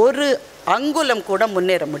சமூகம் ஒரு அங்குலம் கூட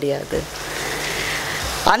முன்னேற முடியாது.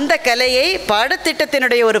 அந்த கலையை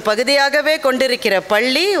பாடத்திட்டத்தினுடைய ஒரு பகுதியாகவே கொண்டிருக்கிற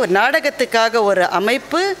பள்ளி, ஒரு நாடகத்துக்காக ஒரு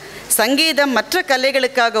அமைப்பு, சங்கீதம் மற்ற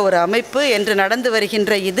கலைகளுக்காக ஒரு அமைப்பு என்று நடந்து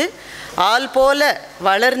வருகின்ற இது ஆள் போல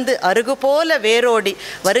வளர்ந்து அருகு போல வேரோடி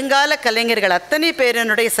வருங்கால கலைஞர்கள் அத்தனை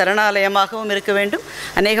பேரனுடைய சரணாலயமாகவும் இருக்க வேண்டும்.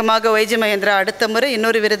 அநேகமாக வைஜி மகேந்திரா அடுத்த முறை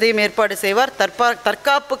இன்னொரு விருதையும் ஏற்பாடு செய்வார்.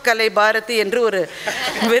 தற்காப்பு கலை பாரதி என்று ஒரு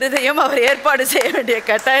விருதையும் அவர் ஏற்பாடு செய்ய வேண்டிய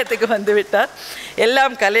கட்டாயத்துக்கு வந்துவிட்டார்.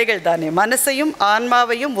 எல்லாம் கலைகள் தானே, மனசையும்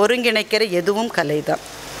ஆன்மாவையும் ஒருங்கிணைக்கிற எதுவும் கலைதான்.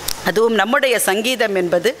 அதுவும் நம்முடைய சங்கீதம்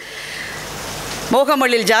என்பது,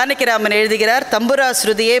 மோகமொழியில் ஜானகிராமன் எழுதுகிறார், தம்புரா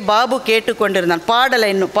ஸ்ருதியை பாபு கேட்டுக்கொண்டிருந்தான். பாடலை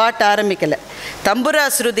இன்னும் பாட்டு ஆரம்பிக்கலை. தம்புரா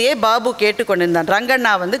ஸ்ருதியை பாபு கேட்டுக்கொண்டிருந்தான்.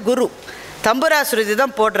 ரங்கண்ணா வந்து குரு, தம்புரா ஸ்ருதி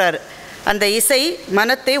தான் போடுறாரு. அந்த இசை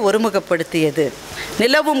மனத்தை ஒருமுகப்படுத்தியது.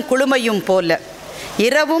 நிலவும் குளுமையும் போல,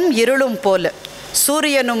 இரவும் இருளும் போல,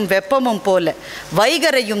 சூரியனும் வெப்பமும் போல,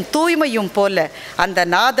 வைகரையும் தூய்மையும் போல அந்த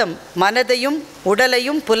நாதம் மனதையும்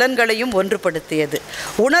உடலையும் புலன்களையும் ஒன்றுபடுத்தியது.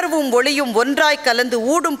 உணர்வும் ஒளியும் ஒன்றாய் கலந்து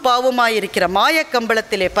ஊடும் பாவுமாயிருக்கிற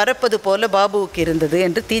மாயக்கம்பளத்திலே பறப்பது போல பாபுவுக்கு இருந்தது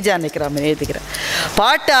என்று ஜானகிராமன் எழுதுகிறார்.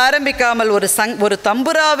 பாட்டு ஆரம்பிக்காமல் ஒரு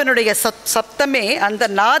தம்புராவினுடைய சப்தமே, அந்த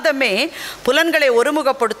நாதமே புலன்களை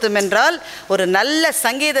ஒருமுகப்படுத்தும் என்றால், ஒரு நல்ல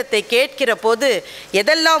சங்கீதத்தை கேட்கிற போது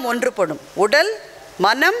எதெல்லாம் ஒன்றுபடும்? உடல்,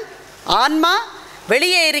 மனம், ஆன்மா,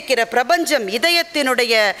 வெளியே இருக்கிற பிரபஞ்சம்,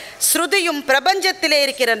 இதயத்தினுடைய ஸ்ருதியும் பிரபஞ்சத்திலே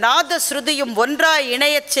இருக்கிற நாத ஸ்ருதியும் ஒன்றாய்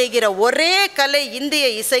இணையச் செய்கிற ஒரே கலை இந்திய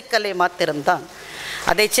இசைக்கலை மாத்திரம்தான்.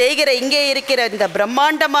 அதை செய்கிற இங்கே இருக்கிற இந்த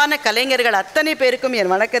பிரம்மாண்டமான கலைஞர்கள் அத்தனை பேருக்கும்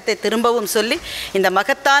என் வணக்கத்தை திரும்பவும் சொல்லி, இந்த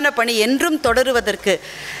மகத்தான பணி என்றும் தொடருவதற்கு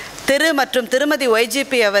மற்றும் திருமதி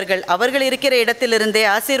YGP அவர்கள் இருக்கிற இடத்திலிருந்தே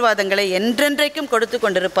ஆசீர்வாதங்களை என்றென்றைக்கும் கொடுத்து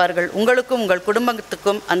கொண்டிருப்பார்கள். உங்களுக்கும் உங்கள்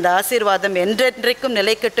குடும்பத்துக்கும் அந்த ஆசீர்வாதம் என்றென்றைக்கும்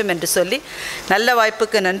நிலைக்கட்டும் என்று சொல்லி நல்ல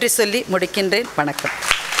வாய்ப்புக்கு நன்றி சொல்லி முடிக்கின்றேன். வணக்கம்.